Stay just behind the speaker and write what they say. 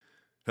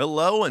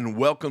Hello and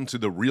welcome to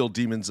the Real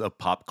Demons of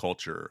Pop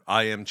Culture.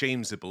 I am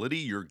James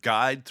Ippoliti, your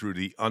guide through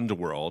the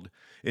underworld.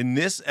 In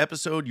this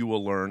episode, you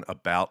will learn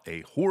about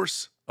a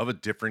horse of a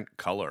different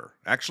color.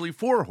 Actually,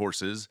 4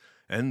 horses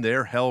and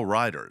their hell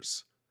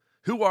riders.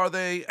 Who are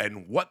they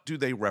and what do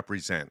they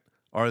represent?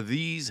 Are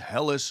these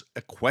hellish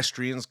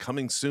equestrians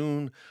coming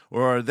soon?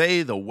 Or are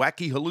they the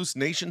wacky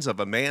hallucinations of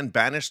a man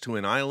banished to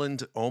an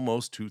island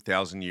almost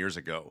 2,000 years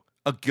ago?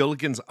 A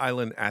Gilligan's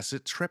Island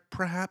acid trip,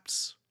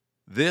 perhaps?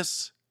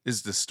 This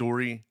is the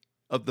story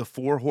of the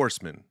 4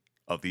 Horsemen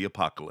of the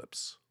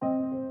Apocalypse.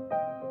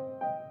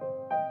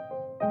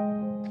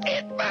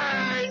 It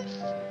burns!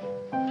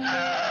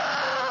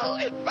 Oh,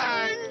 it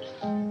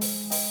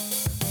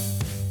burns!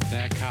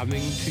 They're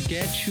coming to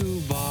get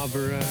you,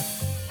 Barbara.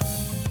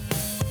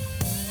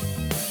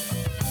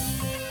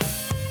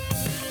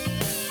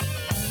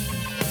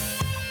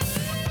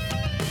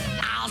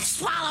 I'll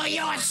swallow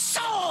your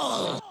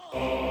soul!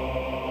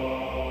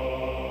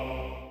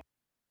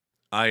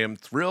 I am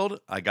thrilled.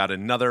 I got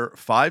another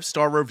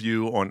 5-star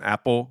review on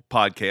Apple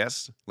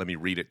Podcasts. Let me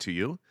read it to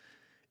you.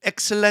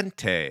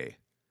 Excelente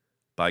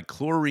by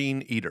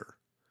Chlorine Eater.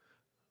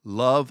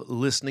 Love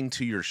listening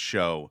to your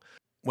show.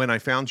 When I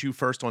found you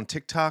first on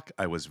TikTok,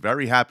 I was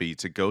very happy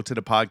to go to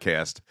the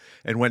podcast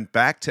and went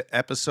back to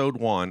episode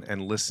 1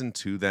 and listened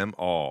to them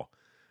all.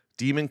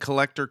 Demon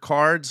Collector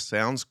cards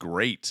sounds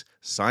great.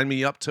 Sign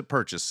me up to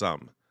purchase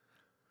some.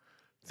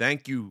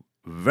 Thank you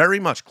very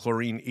much,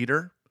 Chlorine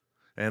Eater.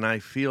 And I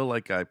feel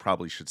like I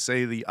probably should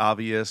say the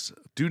obvious.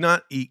 Do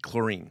not eat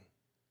chlorine.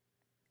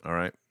 All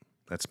right?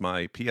 That's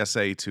my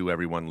PSA to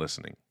everyone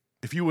listening.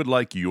 If you would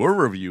like your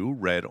review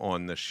read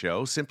on the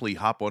show, simply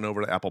hop on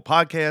over to Apple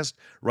Podcast,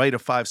 write a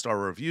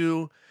 5-star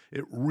review.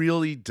 It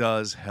really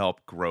does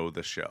help grow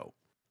the show.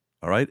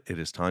 All right, it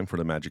is time for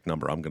the magic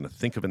number. I'm going to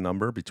think of a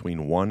number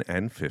between 1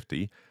 and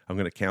 50. I'm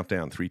going to count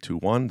down 3, 2,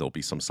 1. There'll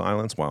be some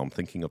silence while I'm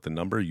thinking of the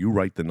number. You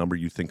write the number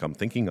you think I'm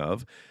thinking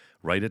of.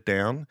 Write it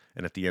down,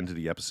 and at the end of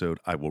the episode,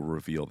 I will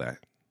reveal that.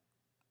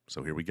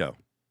 So here we go.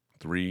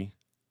 3,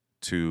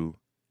 2,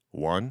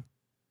 1.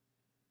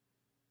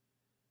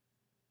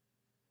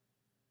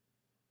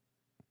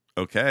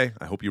 Okay,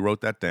 I hope you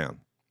wrote that down.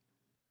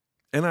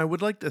 And I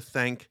would like to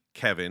thank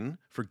Kevin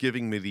for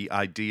giving me the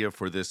idea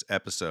for this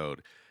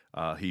episode.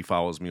 He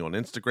follows me on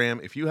Instagram.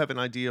 If you have an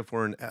idea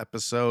for an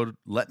episode,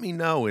 let me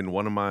know in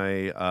one of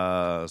my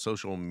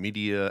social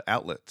media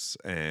outlets,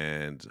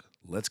 and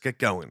let's get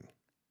going.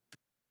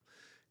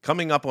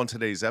 Coming up on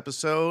today's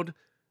episode,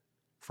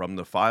 from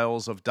the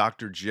files of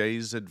Dr.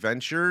 J's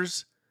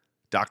adventures,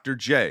 Dr.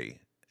 J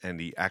and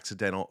the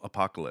Accidental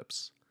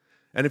Apocalypse.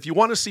 And if you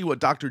want to see what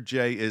Dr.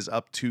 J is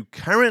up to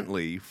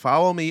currently,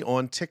 follow me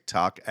on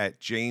TikTok at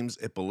James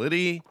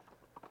Ippoliti.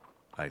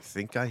 I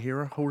think I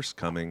hear a horse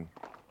coming.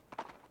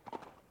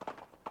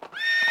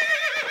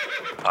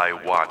 I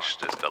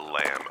watched as the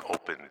Lamb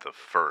opened the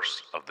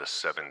first of the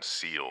 7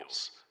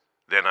 seals.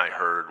 Then I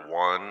heard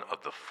one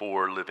of the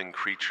 4 living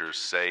creatures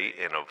say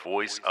in a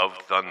voice of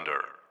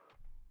thunder,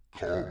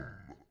 "Come."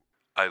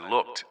 I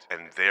looked,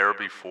 and there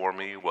before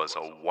me was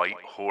a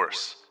white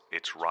horse.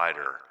 Its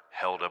rider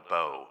held a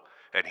bow,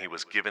 and he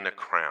was given a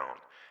crown,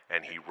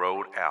 and he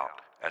rode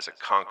out as a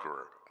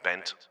conqueror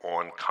bent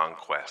on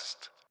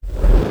conquest.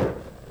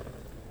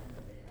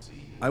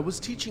 I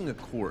was teaching a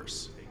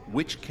course,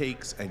 Witch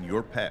Cakes and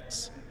Your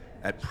Pets,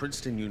 at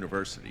Princeton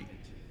University,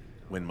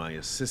 when my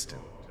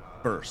assistant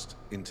burst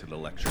into the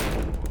lecture.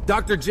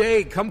 Dr.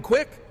 J, come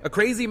quick! A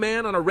crazy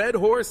man on a red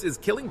horse is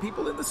killing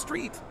people in the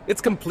street. It's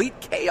complete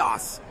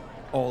chaos.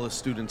 All the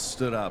students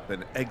stood up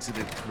and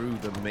exited through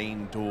the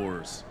main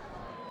doors.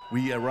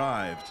 We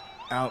arrived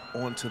out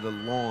onto the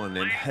lawn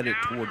and headed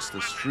towards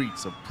the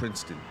streets of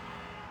Princeton.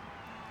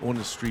 On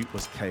the street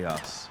was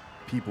chaos.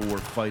 People were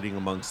fighting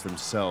amongst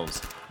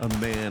themselves. A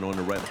man on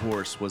a red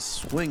horse was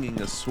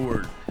swinging a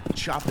sword,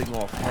 chopping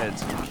off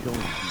heads and killing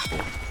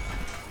people.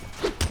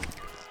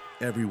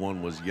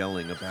 Everyone was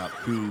yelling about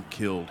who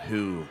killed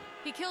who.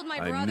 He killed my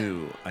brother. I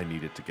knew I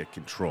needed to get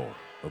control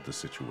of the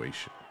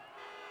situation.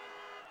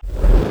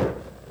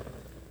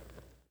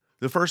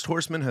 The first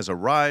horseman has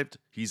arrived.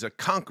 He's a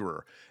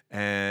conqueror,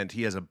 and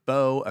he has a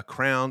bow, a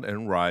crown,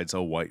 and rides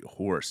a white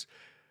horse.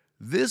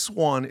 This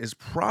one is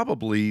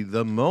probably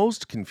the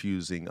most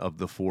confusing of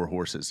the 4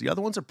 horses. The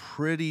other ones are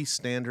pretty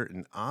standard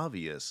and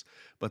obvious,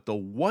 but the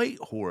white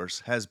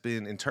horse has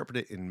been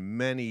interpreted in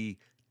many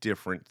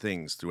different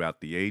things throughout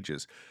the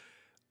ages.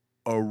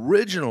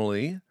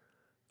 Originally,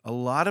 a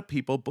lot of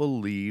people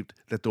believed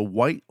that the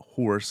white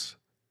horse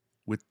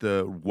with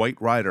the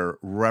white rider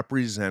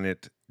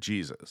represented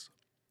Jesus.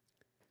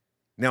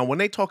 Now, when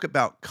they talk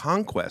about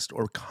conquest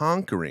or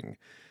conquering,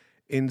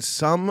 in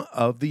some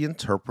of the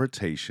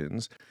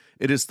interpretations,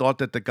 it is thought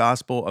that the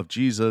gospel of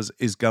Jesus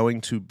is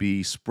going to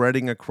be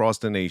spreading across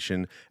the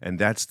nation, and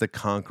that's the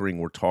conquering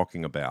we're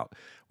talking about.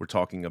 We're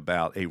talking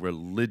about a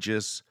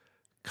religious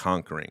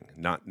conquering,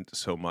 not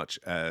so much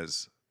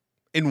as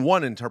in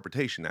one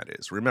interpretation, that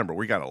is. Remember,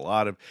 we got a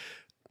lot of...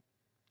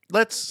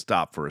 Let's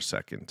stop for a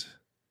second.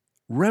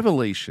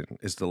 Revelation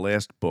is the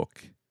last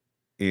book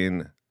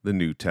in the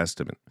New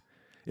Testament.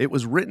 It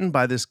was written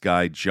by this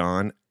guy,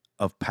 John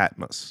of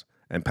Patmos.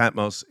 And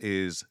Patmos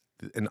is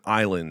an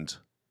island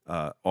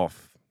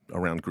off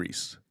around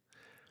Greece.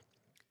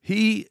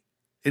 He,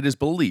 it is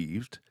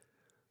believed,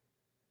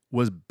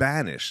 was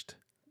banished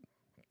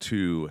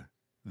to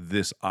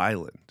this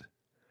island.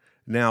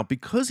 Now,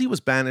 because he was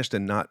banished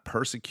and not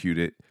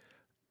persecuted,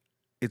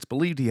 it's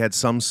believed he had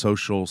some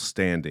social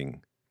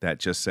standing that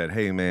just said,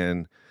 hey,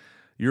 man,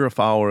 you're a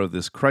follower of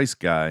this Christ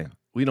guy.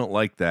 We don't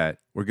like that.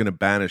 We're going to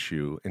banish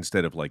you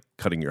instead of like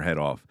cutting your head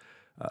off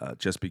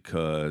just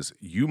because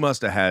you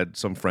must have had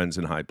some friends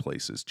in high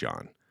places,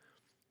 John.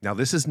 Now,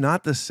 this is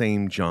not the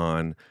same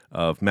John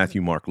of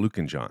Matthew, Mark, Luke,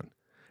 and John.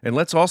 And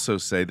let's also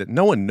say that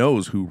no one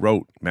knows who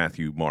wrote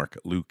Matthew, Mark,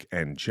 Luke,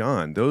 and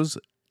John. Those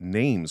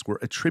names were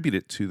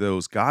attributed to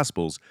those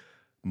Gospels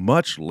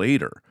much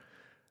later.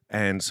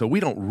 And so we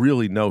don't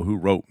really know who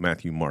wrote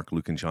Matthew, Mark,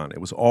 Luke, and John.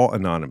 It was all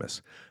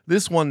anonymous.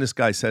 This one, this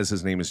guy says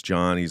his name is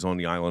John. He's on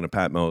the island of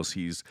Patmos.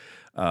 He's,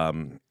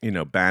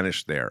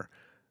 banished there.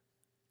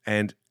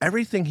 And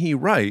everything he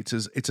writes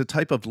it's a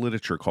type of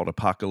literature called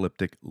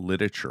apocalyptic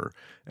literature.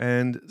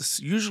 And it's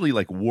usually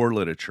like war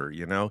literature,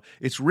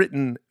 It's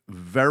written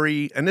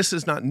and this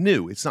is not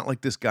new. It's not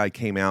like this guy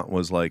came out and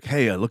was like,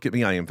 hey, look at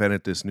me, I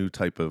invented this new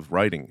type of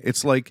writing.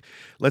 It's like,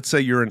 let's say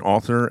you're an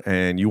author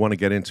and you want to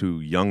get into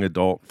young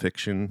adult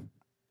fiction.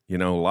 A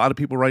lot of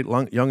people write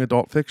young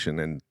adult fiction,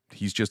 and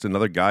he's just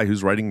another guy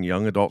who's writing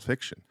young adult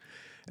fiction.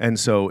 And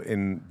so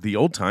in the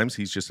old times,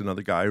 he's just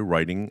another guy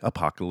writing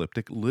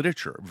apocalyptic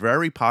literature,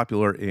 very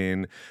popular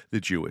in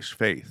the Jewish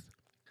faith.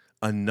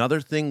 Another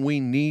thing we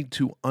need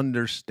to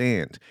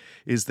understand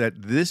is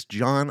that this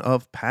John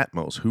of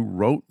Patmos, who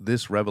wrote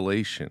this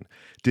revelation,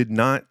 did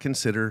not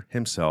consider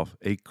himself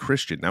a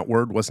Christian. That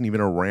word wasn't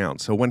even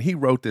around. So when he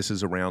wrote this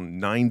is around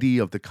 90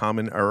 of the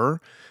Common Era.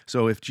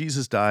 So if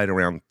Jesus died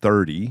around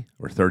 30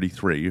 or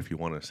 33, if you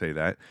want to say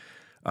that,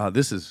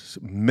 this is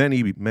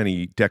many,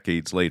 many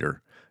decades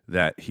later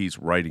that he's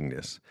writing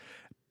this.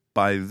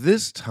 By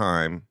this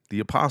time, the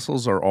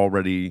apostles are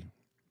already,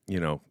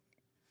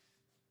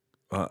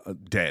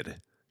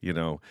 dead.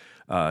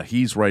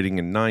 He's writing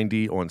in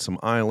 90 on some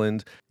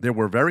island. There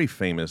were very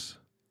famous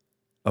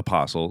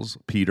apostles,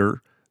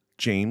 Peter,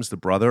 James, the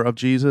brother of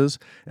Jesus,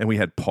 and we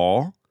had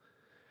Paul.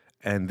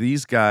 And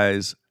these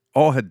guys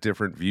all had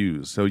different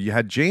views. So you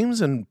had James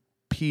and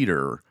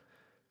Peter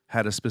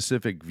had a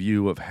specific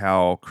view of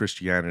how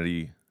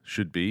Christianity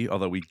should be,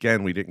 although we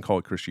didn't call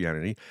it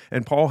Christianity.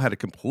 And Paul had a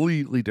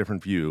completely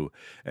different view,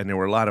 and there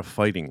were a lot of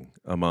fighting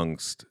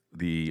amongst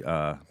the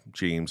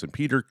James and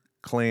Peter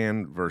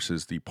clan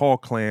versus the Paul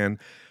clan.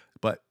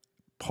 But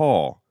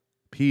Paul,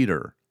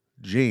 Peter,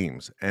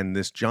 James, and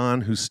this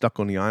John who's stuck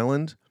on the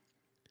island,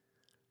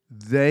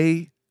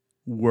 they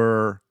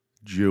were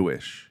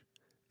Jewish.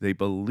 They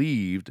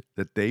believed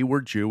that they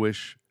were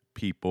Jewish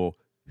people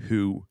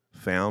who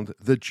found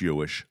the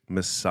Jewish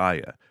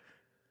Messiah.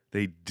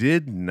 They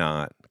did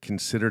not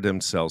consider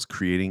themselves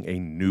creating a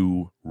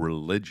new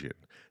religion.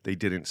 They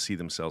didn't see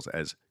themselves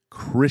as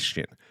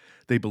Christian.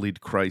 They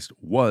believed Christ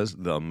was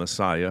the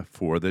Messiah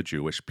for the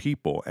Jewish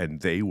people,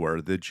 and they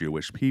were the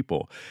Jewish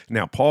people.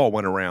 Now, Paul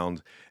went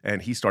around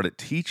and he started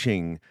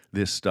teaching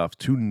this stuff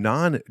to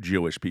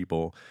non-Jewish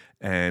people,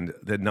 and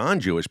the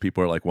non-Jewish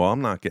people are like, well,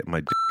 I'm not getting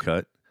my dick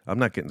cut. I'm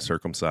not getting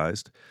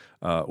circumcised,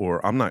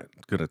 or I'm not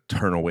going to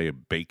turn away a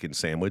bacon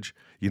sandwich.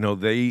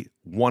 They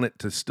wanted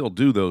to still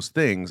do those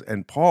things,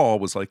 and Paul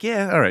was like,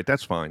 yeah, all right,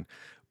 that's fine.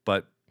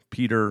 But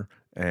Peter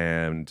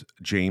and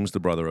James, the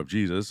brother of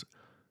Jesus,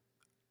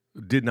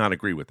 did not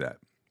agree with that.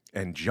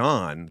 And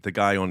John, the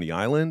guy on the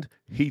island,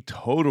 he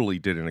totally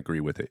didn't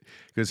agree with it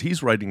because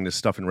he's writing this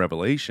stuff in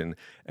Revelation,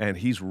 and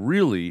he's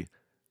really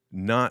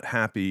not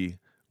happy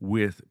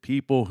with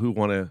people who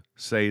want to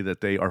say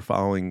that they are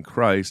following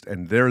Christ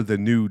and they're the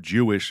new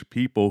Jewish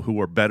people who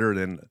are better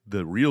than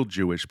the real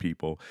Jewish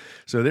people.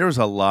 So there's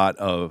a lot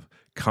of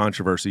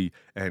controversy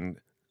and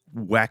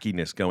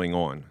wackiness going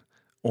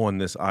on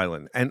this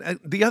island.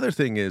 And the other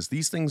thing is,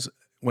 these things,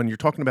 when you're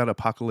talking about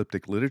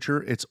apocalyptic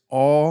literature, it's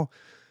all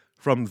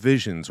from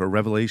visions or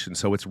revelations.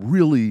 So it's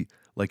really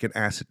like an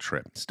acid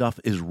trip. Stuff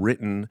is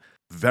written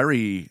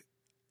very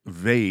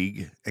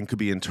vague and could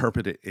be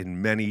interpreted in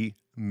many,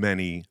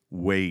 many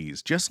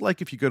ways. Just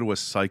like if you go to a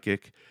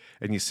psychic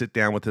and you sit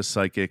down with a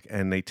psychic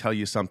and they tell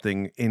you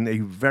something in a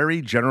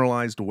very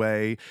generalized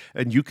way,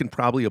 and you can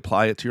probably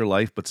apply it to your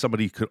life, but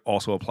somebody could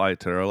also apply it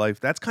to their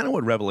life. That's kind of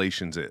what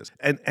Revelations is.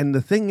 And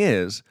the thing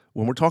is,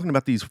 when we're talking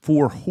about these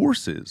four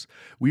horses,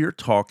 we are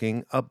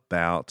talking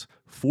about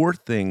four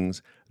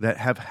things that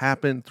have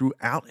happened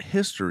throughout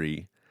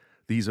history,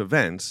 these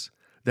events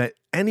that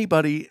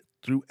anybody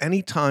through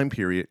any time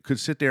period could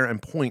sit there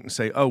and point and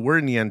say, oh, we're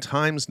in the end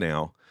times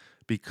now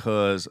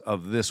because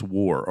of this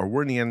war, or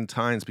we're in the end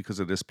times because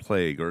of this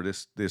plague or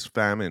this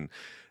famine.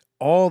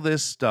 All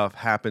this stuff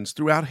happens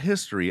throughout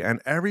history,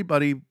 and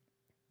everybody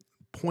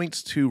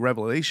points to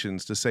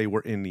Revelations to say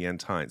we're in the end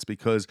times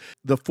because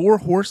the Four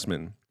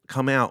Horsemen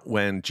come out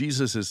when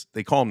Jesus is,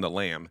 they call him the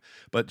Lamb,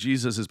 but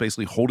Jesus is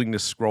basically holding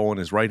this scroll in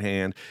his right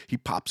hand. He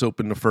pops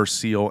open the first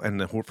seal and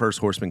the first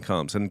horseman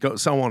comes, and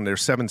so on.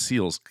 There's 7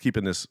 seals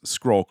keeping this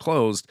scroll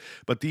closed,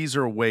 but these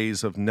are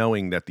ways of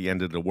knowing that the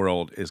end of the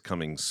world is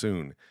coming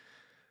soon.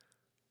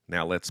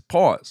 Now let's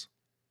pause.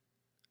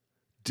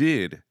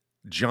 Did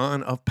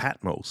John of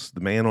Patmos,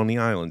 the man on the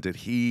island, did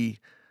he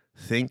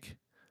think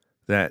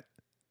that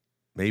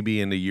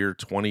maybe in the year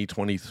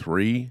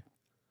 2023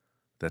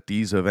 that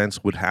these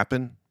events would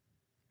happen?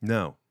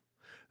 No.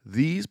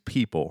 These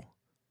people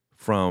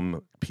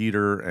from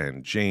Peter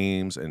and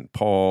James and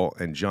Paul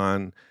and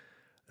John,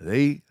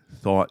 they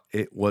thought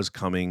it was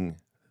coming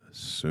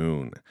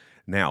soon.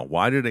 Now,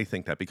 why do they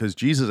think that? Because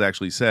Jesus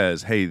actually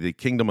says, hey, the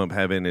kingdom of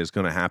heaven is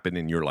going to happen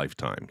in your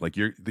lifetime. Like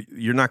you're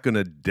not going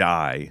to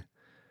die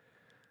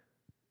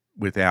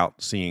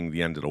without seeing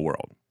the end of the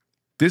world.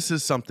 This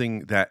is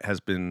something that has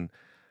been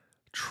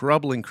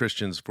troubling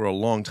Christians for a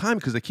long time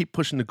because they keep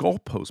pushing the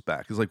goalpost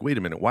back. It's like, wait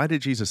a minute, why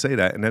did Jesus say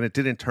that? And then it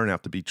didn't turn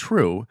out to be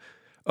true.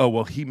 Oh,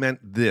 well, he meant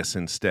this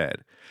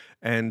instead.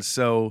 And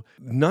so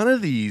none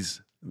of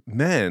these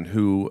men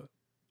who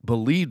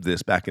believed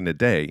this back in the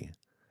day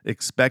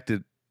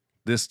expected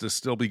this to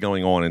still be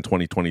going on in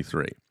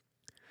 2023.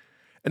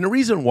 And the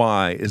reason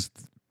why is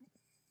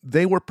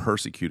they were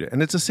persecuted.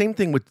 And it's the same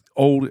thing with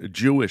old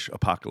Jewish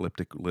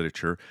apocalyptic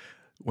literature.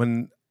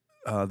 When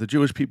the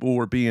Jewish people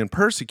were being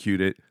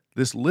persecuted,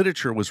 this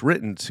literature was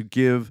written to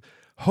give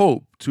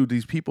hope to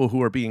these people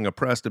who are being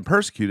oppressed and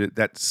persecuted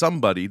that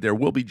there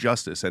will be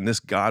justice, and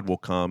this God will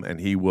come and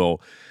he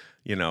will,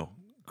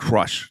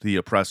 crush the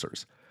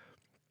oppressors.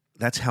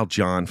 That's how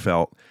John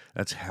felt.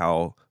 That's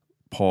how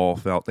Paul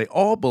felt. They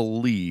all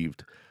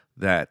believed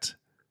that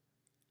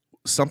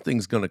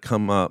something's going to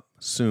come up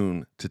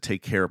soon to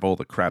take care of all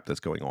the crap that's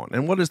going on.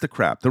 And what is the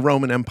crap? The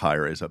Roman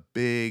Empire is a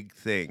big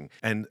thing.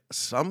 And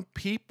some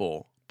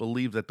people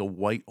believe that the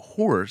white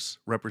horse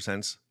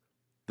represents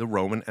the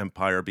Roman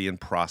Empire being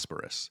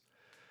prosperous.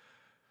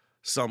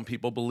 Some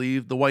people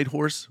believe the white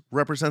horse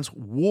represents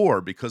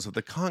war because of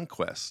the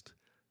conquest.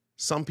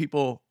 Some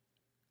people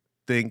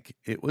think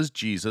it was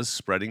Jesus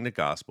spreading the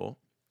gospel.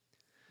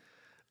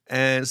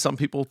 And some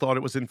people thought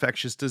it was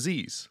infectious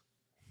disease.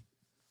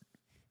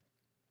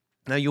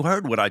 Now, you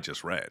heard what I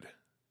just read.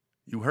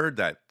 You heard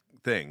that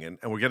thing, and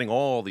we're getting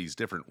all these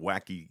different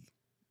wacky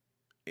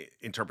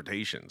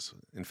interpretations.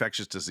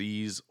 Infectious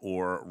disease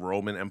or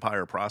Roman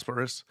Empire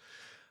prosperous.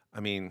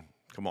 I mean,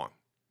 come on.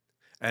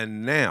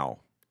 And now,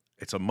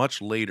 it's a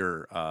much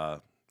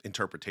later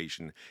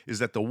interpretation, is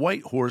that the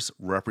white horse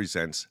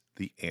represents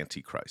the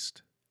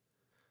Antichrist.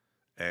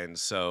 And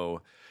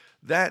so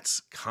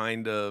that's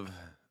kind of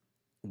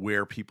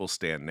where people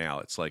stand now.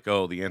 It's like,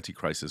 oh, the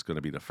Antichrist is going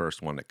to be the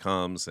first one that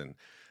comes, and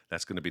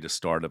that's going to be the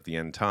start of the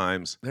end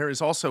times. There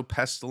is also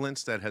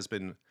pestilence that has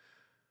been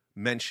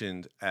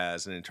mentioned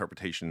as an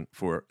interpretation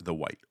for the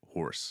white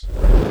horse.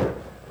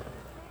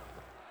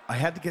 I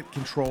had to get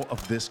control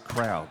of this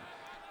crowd.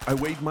 I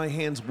waved my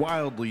hands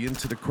wildly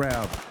into the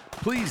crowd.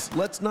 Please,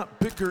 let's not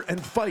bicker and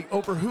fight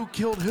over who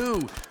killed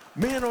who.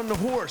 Man on the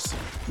horse,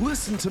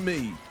 listen to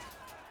me.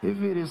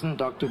 If it isn't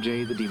Dr.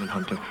 J, the Demon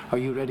Hunter, are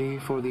you ready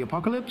for the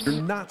apocalypse?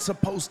 You're not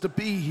supposed to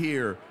be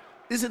here.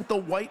 Isn't the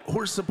white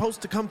horse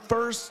supposed to come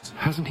first?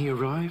 Hasn't he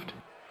arrived?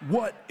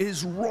 What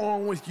is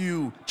wrong with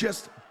you?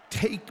 Just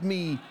take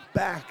me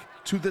back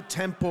to the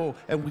temple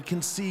and we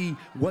can see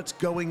what's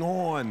going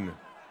on.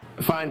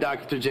 Fine,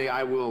 Dr. J,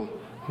 I will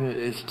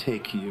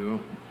take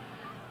you.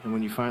 And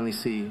when you finally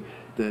see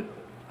that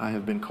I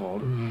have been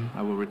called,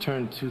 I will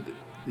return to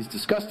these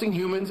disgusting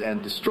humans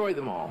and destroy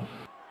them all.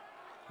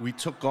 We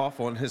took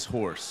off on his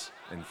horse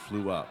and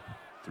flew up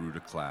through the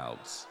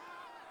clouds.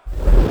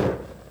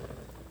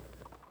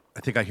 I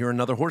think I hear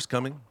another horse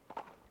coming.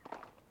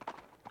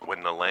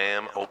 When the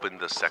Lamb opened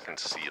the second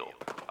seal,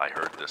 I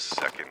heard the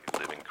second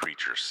living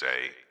creature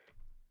say,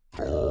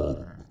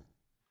 "Come."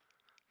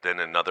 Then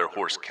another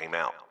horse came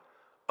out,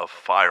 a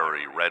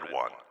fiery red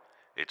one.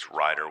 Its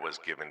rider was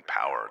given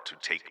power to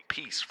take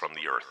peace from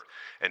the earth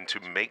and to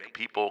make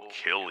people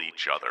kill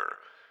each other.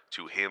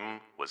 To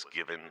him was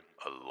given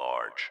a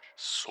large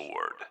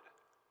sword.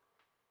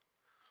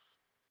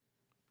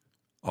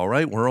 All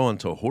right, we're on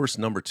to horse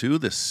number 2.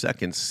 The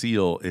second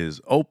seal is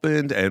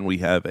opened, and we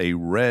have a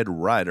red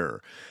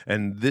rider.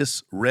 And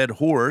this red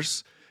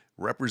horse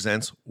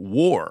represents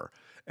war.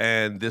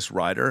 And this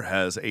rider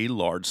has a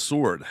large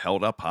sword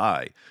held up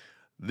high.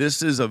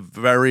 This is a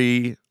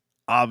very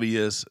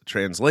obvious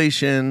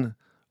translation.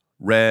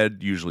 Red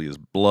usually is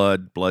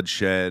blood,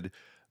 bloodshed.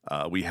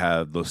 We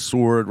have the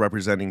sword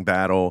representing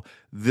battle.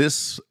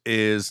 This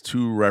is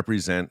to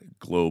represent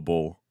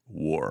global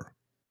war.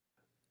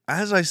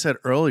 As I said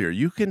earlier,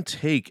 you can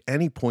take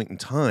any point in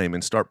time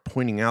and start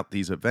pointing out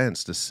these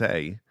events to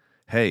say,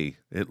 hey,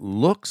 it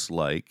looks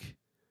like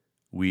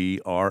we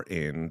are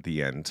in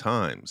the end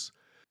times.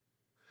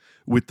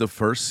 With the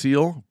first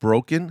seal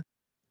broken,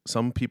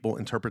 some people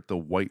interpret the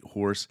white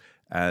horse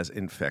as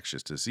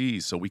infectious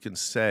disease. So we can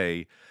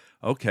say,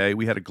 okay,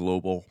 we had a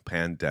global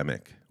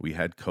pandemic. We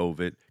had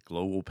COVID.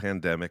 global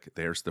pandemic.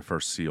 There's the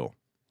first seal.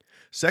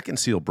 Second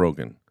seal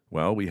broken.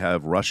 Well, we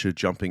have Russia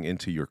jumping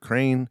into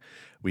Ukraine.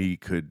 We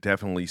could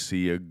definitely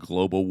see a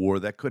global war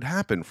that could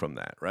happen from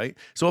that, right?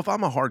 So if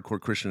I'm a hardcore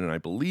Christian and I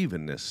believe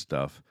in this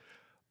stuff,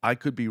 I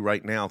could be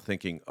right now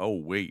thinking, oh,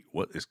 wait,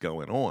 what is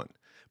going on?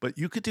 But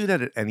you could do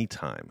that at any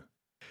time.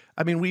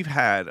 I mean, we've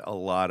had a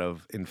lot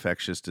of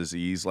infectious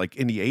disease. Like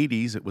in the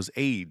 80s, it was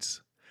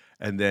AIDS.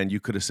 And then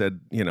you could have said,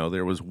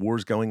 there was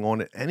wars going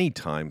on at any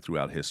time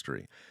throughout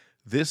history.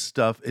 This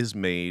stuff is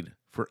made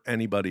for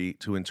anybody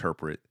to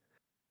interpret.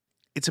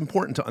 It's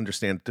important to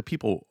understand that the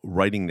people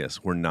writing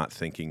this were not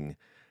thinking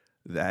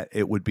that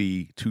it would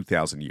be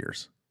 2,000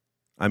 years.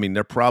 I mean,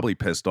 they're probably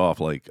pissed off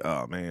like,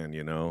 oh, man,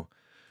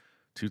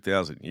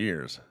 2,000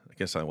 years. I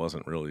guess I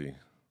wasn't really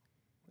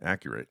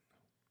accurate.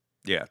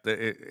 Yeah,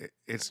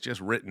 it's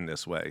just written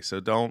this way. So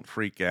don't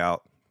freak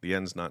out. The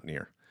end's not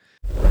near.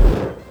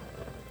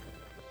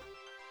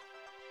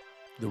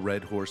 The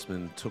Red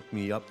Horsemen took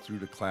me up through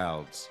the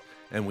clouds,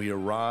 and we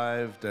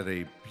arrived at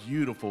a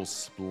beautiful,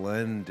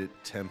 splendid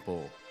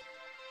temple.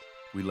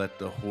 We let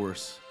the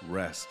horse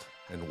rest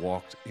and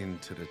walked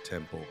into the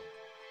temple.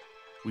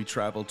 We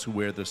traveled to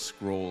where the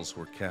scrolls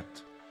were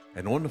kept,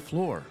 and on the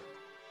floor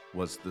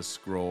was the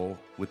scroll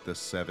with the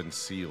 7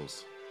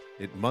 seals.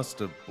 It must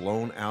have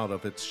blown out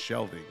of its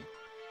shelving,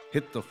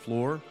 hit the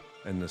floor,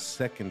 and the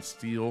second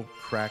seal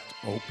cracked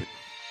open.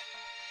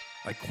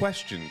 I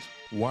questioned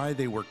why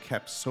they were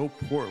kept so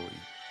poorly.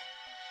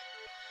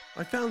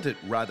 I found it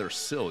rather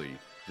silly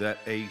that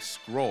a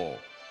scroll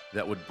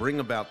that would bring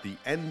about the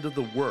end of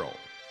the world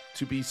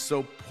to be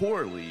so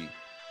poorly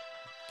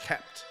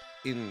kept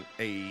in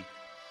a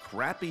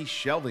crappy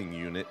shelving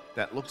unit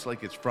that looks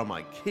like it's from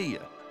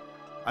IKEA.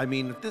 I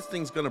mean, if this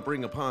thing's going to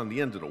bring upon the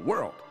end of the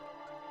world,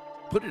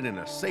 put it in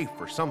a safe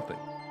or something.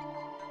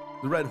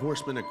 The Red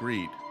Horseman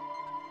agreed.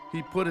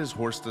 He put his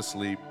horse to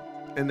sleep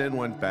and then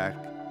went back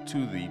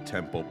to the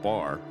temple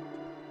bar.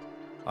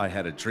 I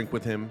had a drink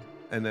with him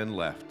and then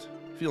left,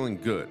 feeling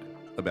good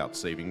about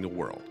saving the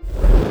world.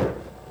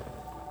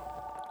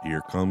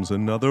 Here comes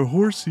another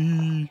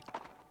horsey.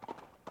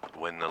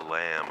 When the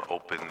lamb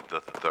opened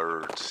the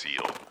third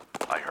seal,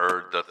 I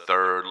heard the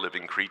third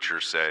living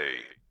creature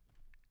say,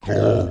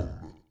 "Come."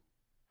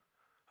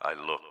 I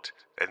looked,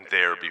 and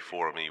there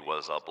before me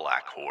was a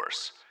black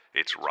horse.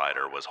 Its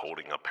rider was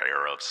holding a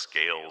pair of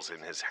scales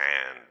in his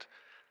hand.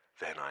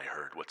 Then I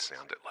heard what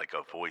sounded like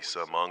a voice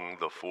among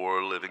the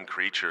 4 living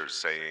creatures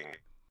saying,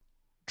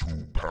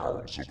 2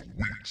 pounds of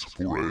wheat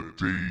for a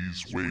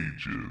day's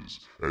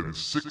wages, and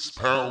 6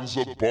 pounds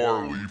of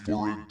barley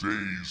for a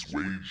day's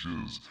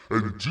wages,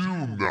 and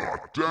do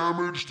not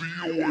damage the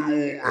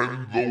oil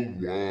and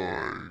the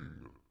wine.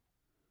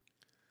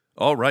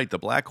 All right, the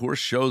black horse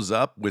shows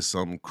up with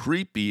some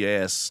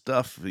creepy-ass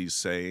stuff he's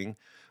saying,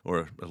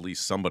 or at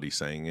least somebody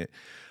saying it.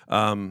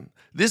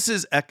 This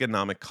is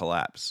economic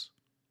collapse.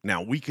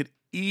 Now, we could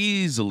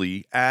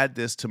easily add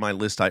this to my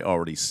list I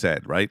already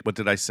said, right? What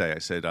did I say? I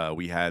said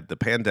we had the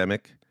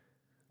pandemic.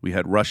 We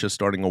had Russia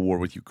starting a war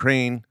with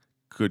Ukraine,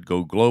 could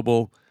go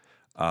global.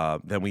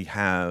 Then we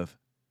have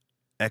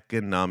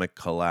economic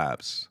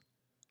collapse.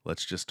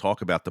 Let's just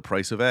talk about the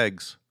price of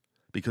eggs,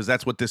 because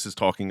that's what this is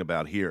talking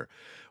about here.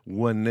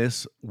 When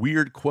this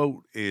weird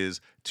quote is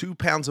 2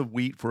 pounds of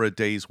wheat for a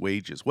day's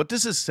wages, what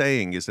this is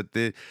saying is that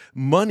the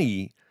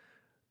money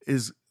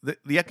is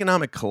the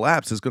economic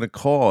collapse is going to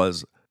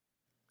cause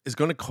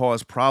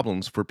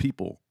problems for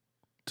people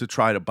to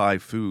try to buy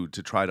food,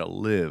 to try to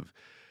live.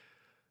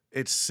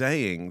 It's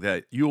saying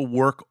that you'll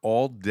work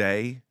all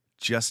day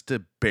just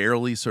to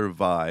barely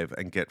survive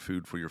and get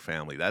food for your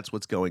family. That's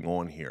what's going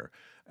on here.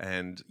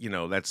 And,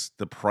 that's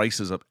the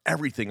prices of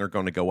everything are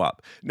going to go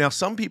up. Now,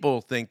 some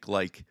people think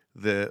like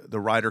the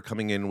rider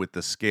coming in with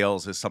the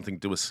scales is something to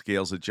do with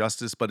scales of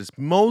justice, but it's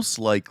most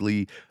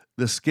likely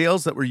the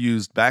scales that were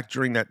used back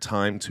during that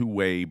time to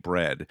weigh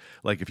bread.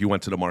 Like if you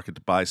went to the market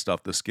to buy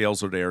stuff, the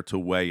scales are there to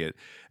weigh it.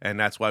 And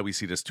that's why we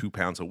see this 2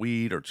 pounds of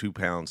wheat or 6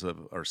 pounds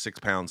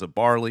of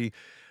barley.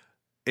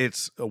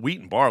 It's wheat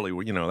and barley,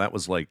 that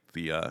was like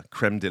the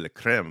creme de la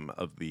creme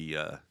of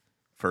the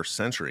first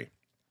century.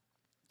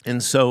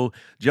 And so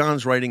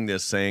John's writing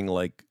this saying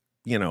like,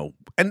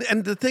 and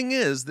the thing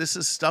is, this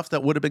is stuff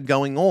that would have been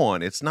going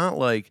on. It's not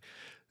like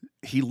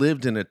he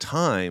lived in a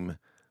time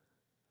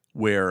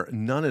where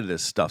none of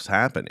this stuff's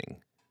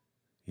happening.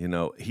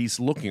 He's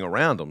looking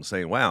around him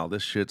saying, wow,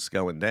 this shit's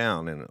going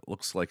down and it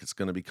looks like it's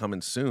going to be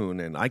coming soon.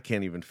 And I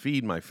can't even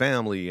feed my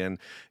family. And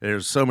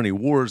there's so many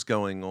wars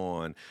going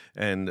on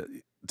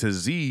and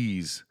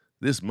disease.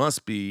 This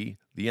must be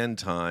the end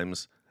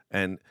times.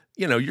 And,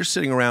 you're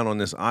sitting around on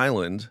this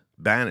island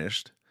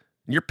banished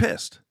and you're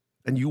pissed.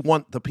 And you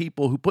want the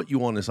people who put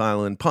you on this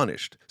island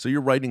punished. So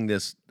you're writing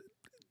this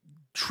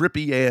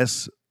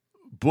trippy-ass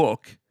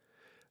book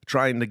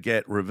trying to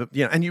get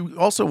and you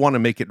also want to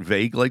make it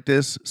vague like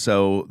this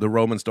so the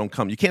Romans don't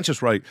come. You can't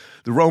just write,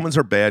 the Romans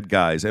are bad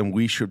guys and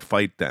we should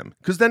fight them.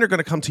 Because then they're going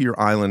to come to your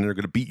island and they're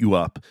going to beat you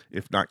up,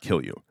 if not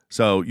kill you.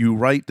 So you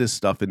write this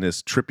stuff in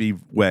this trippy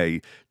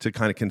way to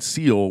kind of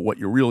conceal what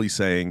you're really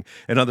saying,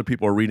 and other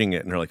people are reading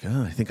it and they're like,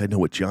 "Oh, I think I know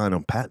what John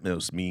on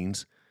Patmos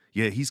means.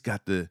 Yeah, he's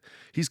got the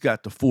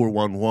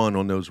 411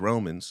 on those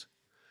Romans."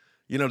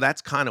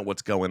 That's kind of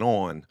what's going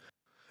on.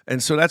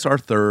 And so that's our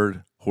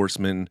third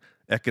horseman,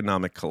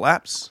 economic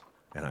collapse.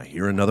 And I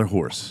hear another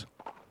horse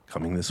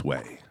coming this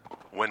way.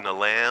 When the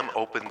Lamb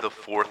opened the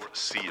fourth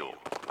seal,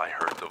 I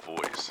heard the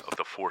voice of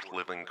the fourth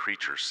living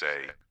creature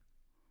say,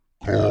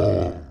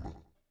 Come.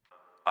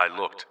 I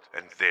looked,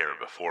 and there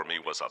before me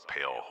was a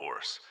pale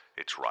horse.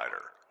 Its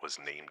rider was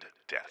named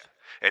Death,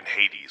 and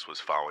Hades was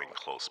following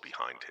close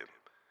behind him.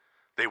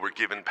 They were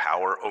given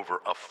power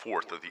over a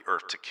fourth of the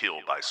earth to kill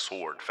by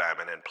sword,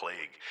 famine, and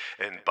plague,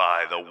 and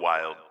by the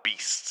wild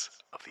beasts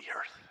of the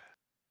earth.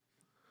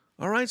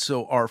 All right,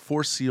 so our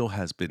fourth seal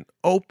has been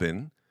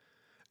open.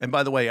 And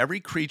by the way, every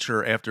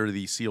creature after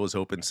the seal is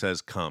open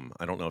says, come.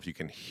 I don't know if you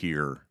can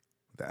hear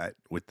that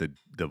with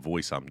the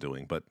voice I'm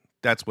doing, but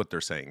that's what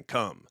they're saying,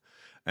 come.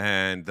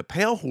 And the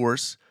pale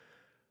horse,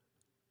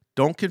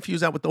 don't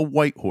confuse that with the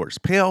white horse.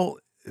 Pale,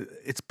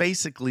 it's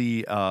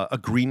basically a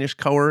greenish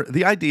color.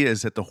 The idea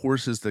is that the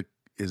horse is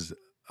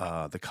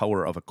the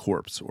color of a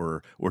corpse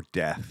or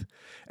death.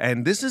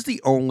 And this is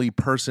the only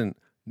person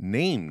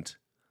named.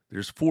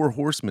 There's four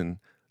horsemen.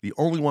 The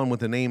only one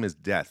with a name is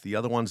Death. The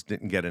other ones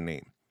didn't get a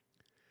name.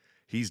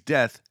 He's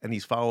Death, and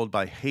he's followed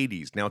by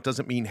Hades. Now, it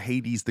doesn't mean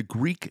Hades, the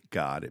Greek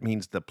god. It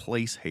means the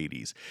place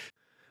Hades.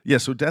 Yeah,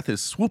 so Death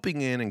is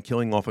swooping in and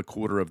killing off a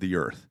quarter of the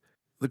earth.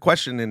 The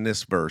question in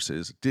this verse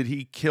is, did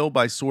he kill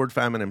by sword,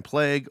 famine, and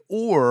plague,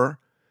 or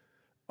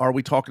are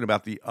we talking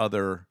about the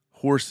other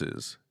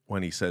horses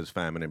when he says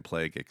famine and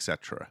plague,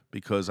 etc.?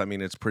 Because,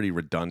 it's pretty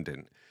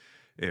redundant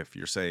if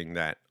you're saying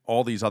that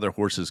all these other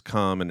horses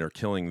come and they're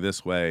killing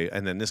this way,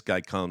 and then this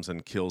guy comes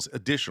and kills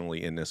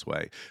additionally in this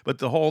way. But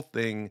the whole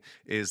thing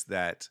is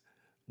that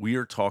we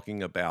are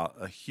talking about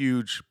a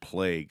huge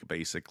plague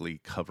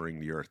basically covering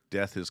the earth.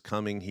 Death is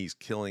coming. He's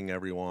killing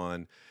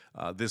everyone.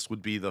 This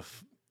would be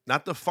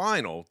not the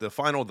final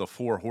of the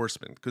four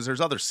horsemen, because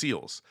there's other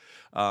seals.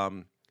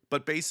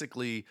 But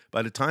basically,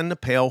 by the time the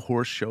pale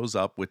horse shows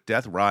up with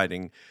Death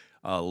riding,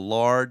 a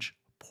large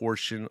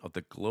portion of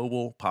the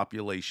global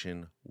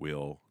population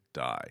will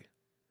die.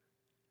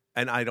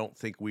 And I don't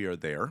think we are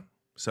there.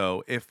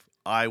 So if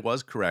I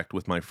was correct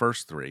with my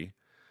first three,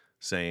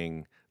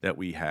 saying that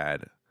we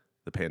had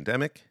the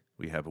pandemic,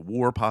 we have a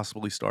war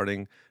possibly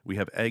starting, we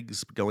have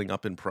eggs going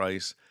up in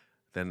price,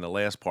 then the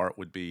last part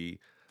would be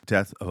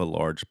death of a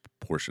large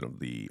portion of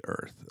the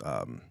earth.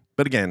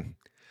 But again,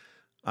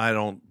 I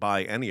don't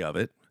buy any of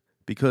it,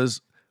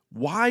 because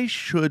why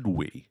should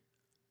we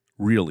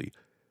really?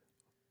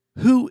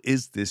 Who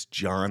is this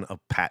John of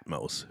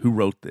Patmos who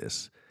wrote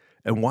this?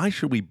 And why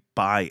should we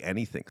buy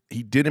anything?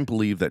 He didn't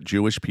believe that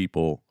Jewish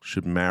people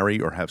should marry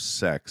or have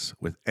sex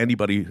with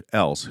anybody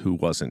else who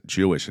wasn't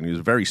Jewish, and he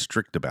was very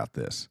strict about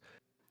this.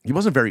 He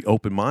wasn't very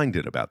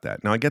open-minded about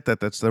that. Now, I get that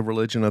that's the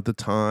religion of the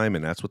time,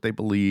 and that's what they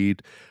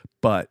believed.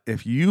 But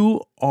if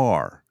you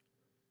are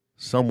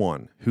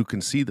someone who can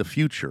see the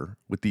future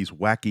with these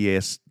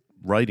wacky-ass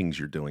writings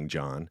you're doing,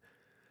 John,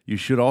 you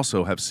should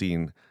also have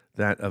seen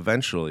that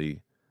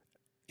eventually,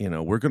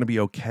 we're going to be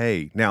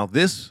okay. Now,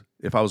 this,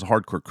 if I was a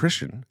hardcore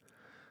Christian,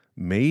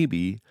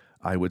 maybe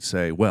I would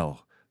say,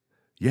 well,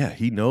 yeah,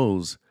 he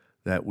knows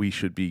that we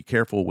should be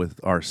careful with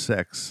our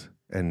sex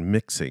and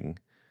mixing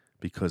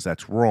because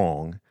that's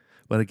wrong.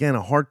 But again,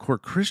 a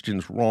hardcore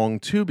Christian's wrong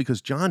too,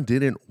 because John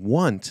didn't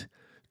want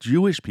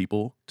Jewish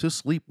people to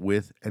sleep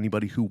with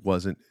anybody who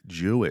wasn't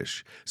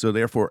Jewish. So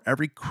therefore,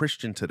 every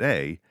Christian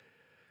today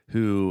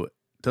who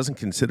doesn't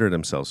consider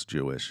themselves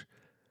Jewish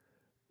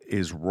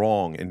is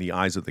wrong in the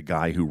eyes of the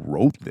guy who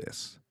wrote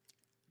this.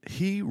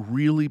 He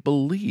really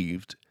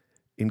believed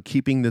in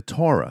keeping the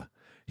Torah.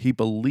 He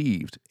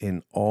believed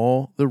in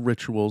all the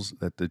rituals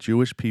that the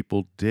Jewish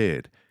people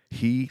did.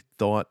 He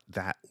thought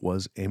that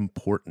was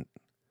important.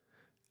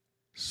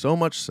 So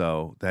much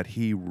so that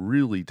he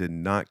really did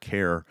not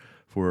care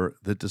for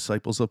the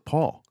disciples of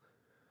Paul.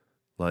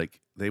 Like,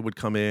 they would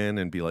come in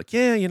and be like,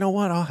 yeah, you know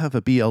what? I'll have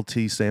a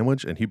BLT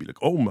sandwich. And he'd be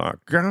like, oh my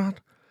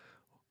God,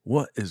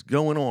 what is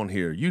going on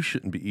here? You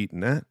shouldn't be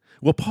eating that.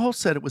 Well, Paul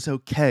said it was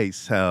okay.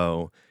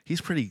 So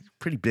he's pretty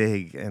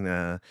big.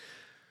 And,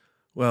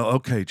 well,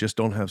 okay, just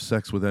don't have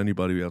sex with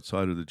anybody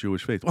outside of the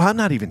Jewish faith. Well, I'm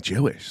not even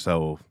Jewish,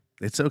 so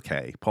it's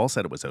okay. Paul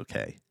said it was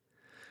okay.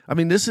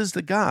 This is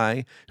the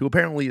guy who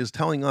apparently is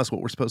telling us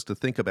what we're supposed to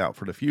think about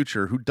for the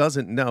future, who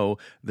doesn't know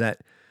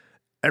that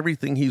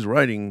everything he's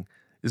writing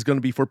is going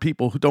to be for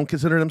people who don't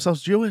consider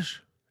themselves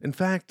Jewish. In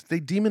fact, they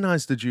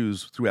demonized the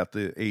Jews throughout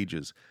the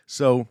ages.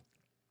 So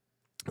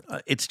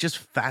it's just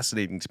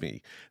fascinating to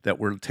me that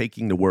we're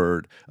taking the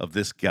word of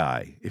this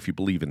guy, if you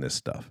believe in this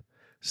stuff.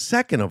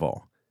 Second of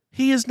all,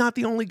 He is not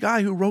the only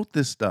guy who wrote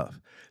this stuff.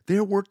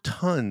 There were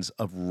tons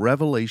of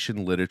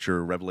Revelation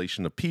literature,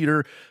 Revelation of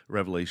Peter,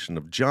 Revelation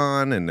of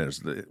John, and there's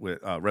the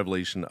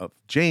Revelation of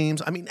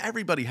James. I mean,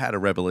 everybody had a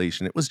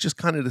revelation. It was just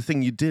kind of the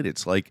thing you did.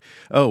 It's like,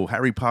 oh,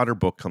 Harry Potter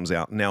book comes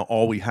out. And now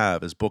all we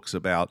have is books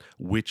about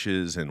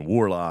witches and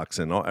warlocks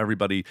and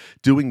everybody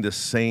doing the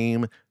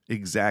same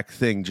exact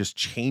thing, just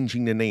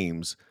changing the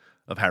names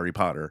of Harry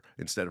Potter.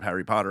 Instead of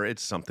Harry Potter,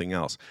 it's something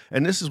else.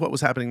 And this is what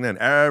was happening then.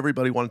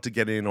 Everybody wanted to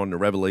get in on the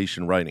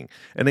Revelation writing,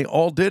 and they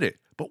all did it.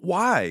 But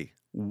why?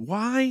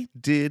 Why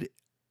did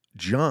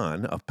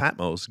John of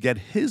Patmos get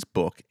his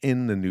book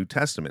in the New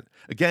Testament?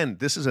 Again,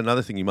 this is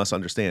another thing you must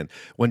understand.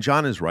 When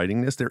John is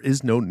writing this, there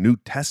is no New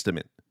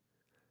Testament.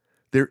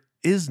 There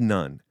is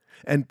none.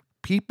 And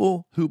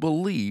people who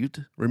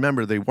believed,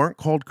 remember, they weren't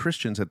called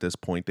Christians at this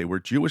point. They were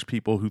Jewish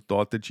people who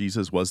thought that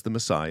Jesus was the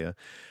Messiah.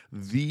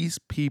 These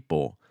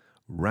people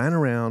ran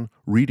around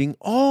reading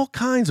all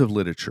kinds of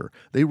literature.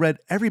 They read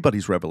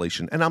everybody's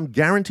revelation. And I'm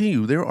guaranteeing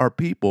you there are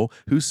people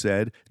who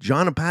said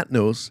John of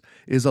Patmos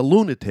is a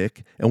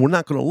lunatic and we're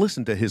not going to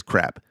listen to his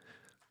crap.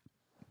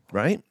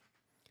 Right?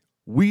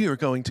 We are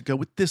going to go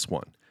with this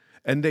one.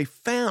 And they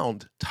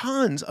found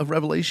tons of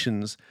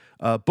Revelations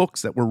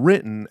books that were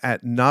written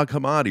at Nag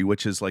Hammadi,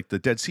 which is like the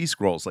Dead Sea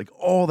Scrolls, like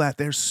all that.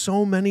 There's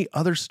so many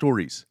other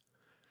stories.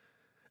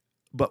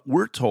 But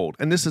we're told,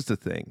 and this is the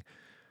thing,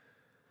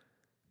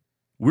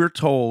 we're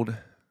told,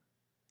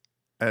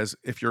 as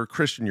if you're a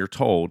Christian, you're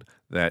told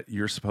that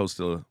you're supposed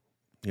to,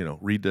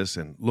 read this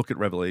and look at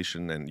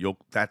Revelation and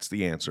that's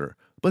the answer.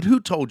 But who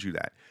told you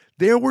that?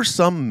 There were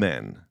some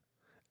men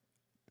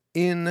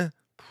in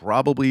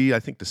probably,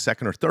 I think, the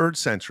 2nd or 3rd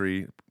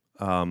century,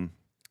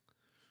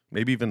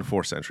 maybe even the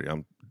 4th century.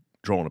 I'm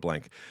drawing a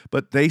blank.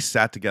 But they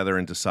sat together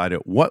and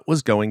decided what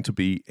was going to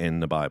be in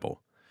the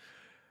Bible.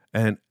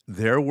 And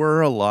there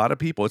were a lot of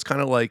people. It's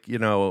kind of like,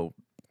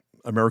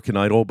 American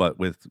Idol, but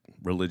with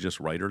religious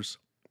writers.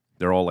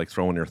 They're all like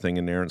throwing their thing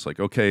in there. And it's like,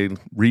 okay,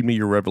 read me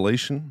your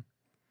Revelation.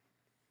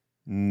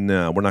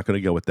 No, we're not going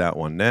to go with that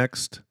one.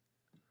 Next,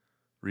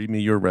 read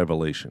me your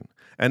Revelation.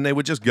 And they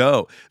would just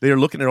go. They are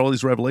looking at all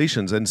these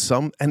revelations and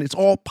it's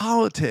all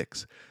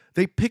politics.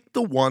 They pick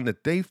the one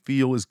that they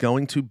feel is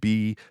going to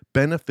be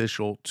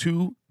beneficial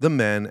to the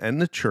men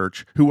and the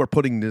church who are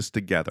putting this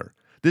together.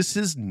 This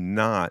is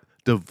not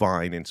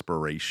divine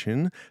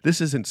inspiration.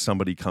 This isn't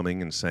somebody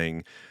coming and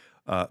saying,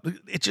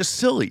 it's just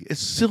silly.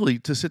 It's silly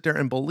to sit there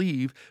and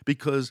believe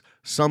because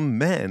some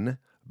men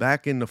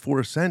back in the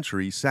 4th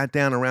century sat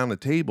down around the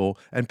table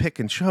and pick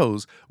and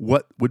chose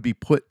what would be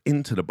put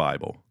into the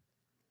Bible.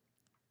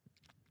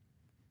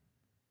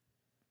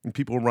 And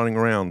people were running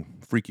around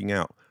freaking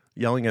out,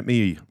 yelling at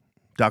me,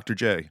 Dr.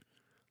 J,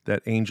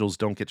 that angels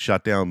don't get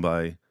shot down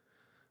by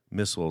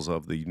missiles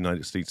of the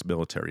United States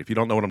military. If you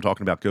don't know what I'm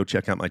talking about, go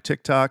check out my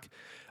TikTok.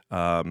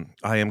 I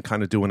am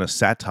kind of doing a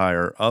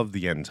satire of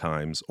the end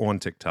times on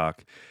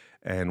TikTok.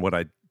 And what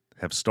I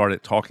have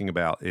started talking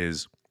about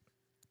is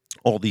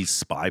all these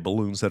spy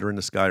balloons that are in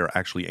the sky are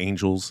actually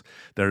angels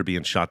that are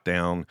being shot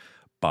down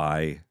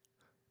by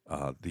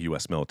the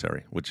U.S.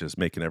 military, which is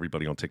making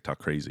everybody on TikTok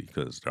crazy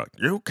because they're like,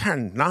 you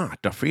cannot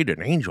defeat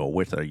an angel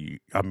with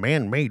a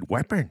man-made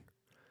weapon.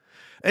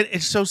 And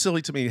it's so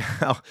silly to me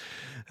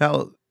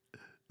how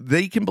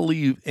they can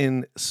believe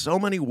in so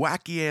many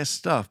wacky ass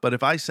stuff. But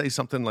if I say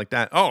something like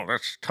that, oh,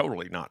 that's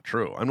totally not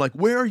true. I'm like,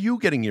 where are you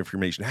getting your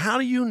information? How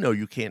do you know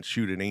you can't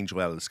shoot an angel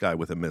out of the sky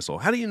with a missile?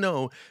 How do you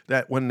know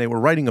that when they were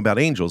writing about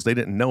angels, they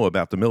didn't know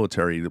about the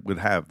military that would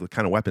have the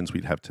kind of weapons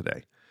we'd have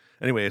today?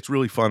 Anyway, it's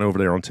really fun over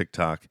there on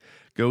TikTok.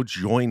 Go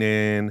join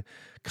in,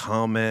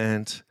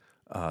 comment,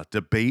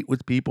 debate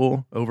with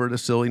people over the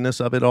silliness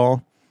of it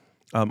all.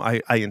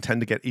 I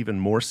intend to get even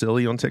more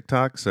silly on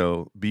TikTok,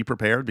 so be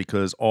prepared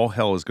because all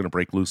hell is going to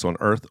break loose on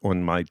Earth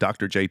on my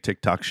Dr. J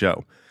TikTok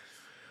show.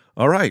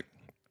 All right.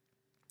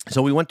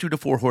 So we went through the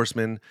Four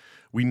Horsemen.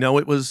 We know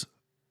it was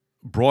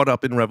brought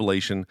up in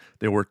Revelation.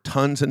 There were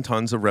tons and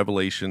tons of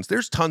revelations.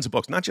 There's tons of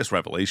books, not just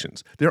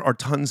revelations. There are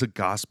tons of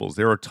gospels.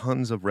 There are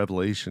tons of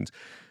revelations.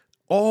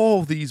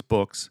 All these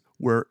books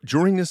were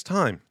during this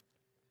time.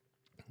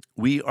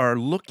 We are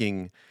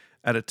looking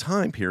at a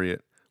time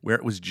period where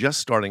it was just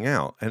starting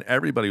out and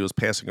everybody was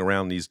passing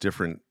around these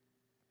different,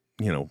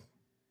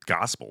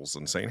 gospels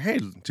and saying, hey,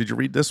 did you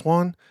read this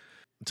one?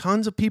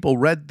 Tons of people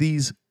read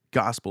these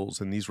gospels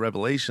and these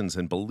revelations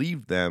and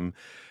believed them.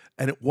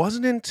 And it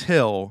wasn't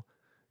until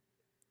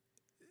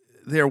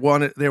it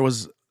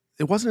wasn't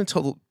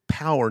until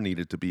power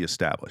needed to be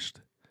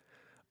established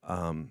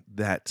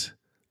that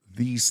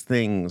these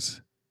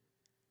things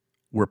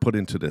were put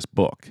into this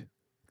book,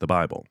 the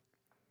Bible.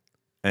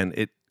 And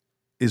it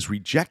is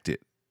rejected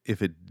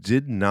if it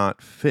did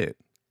not fit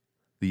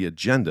the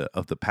agenda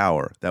of the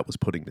power that was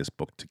putting this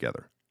book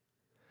together.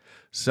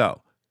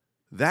 So,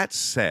 that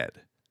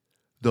said,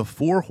 the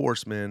Four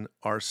Horsemen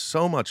are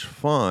so much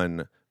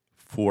fun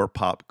for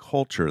pop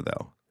culture,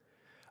 though.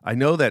 I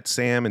know that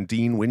Sam and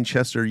Dean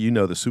Winchester,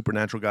 the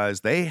Supernatural guys,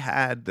 they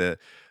had the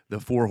the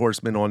Four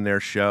Horsemen on their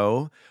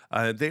show.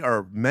 They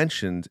are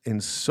mentioned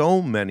in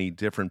so many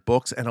different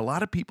books, and a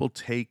lot of people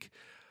take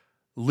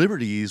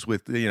liberties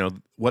with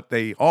what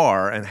they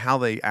are and how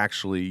they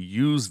actually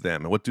use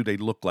them and what do they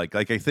look like.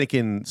 Like I think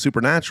in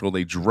Supernatural,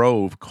 they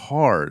drove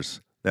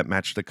cars that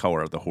match the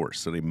color of the horse.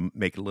 So they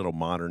make a little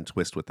modern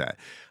twist with that.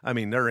 I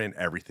mean, they're in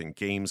everything,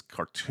 games,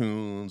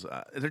 cartoons.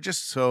 They're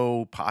just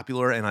so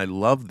popular, and I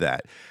love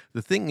that.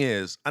 The thing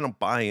is, I don't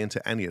buy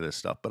into any of this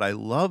stuff, but I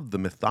love the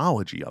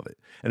mythology of it.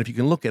 And if you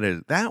can look at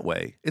it that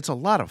way, it's a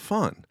lot of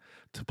fun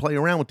to play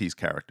around with these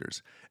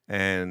characters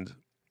and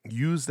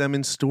use them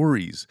in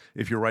stories.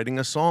 If you're writing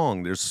a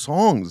song, there's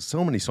songs,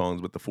 so many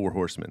songs with the Four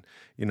Horsemen.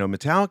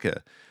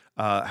 Metallica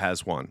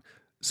has one.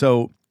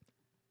 So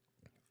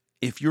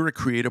if you're a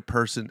creative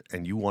person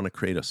and you want to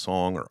create a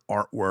song or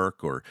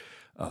artwork or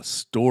a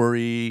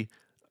story,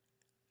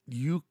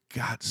 you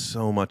got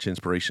so much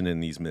inspiration in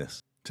these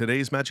myths.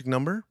 Today's magic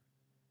number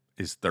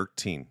is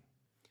 13.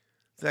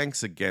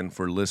 Thanks again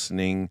for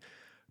listening.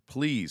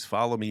 Please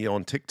follow me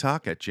on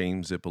TikTok at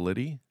James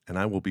Ippoliti, and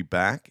I will be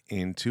back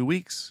in 2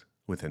 weeks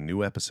with a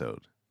new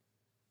episode.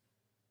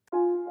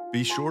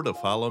 Be sure to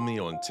follow me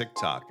on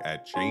TikTok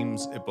at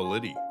James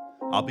Ippoliti.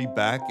 I'll be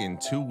back in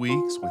 2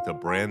 weeks with a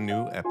brand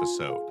new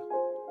episode.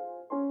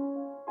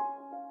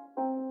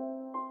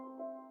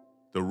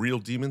 The Real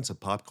Demons of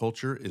Pop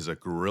Culture is a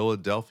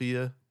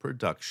Guerrilladelphia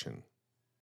production.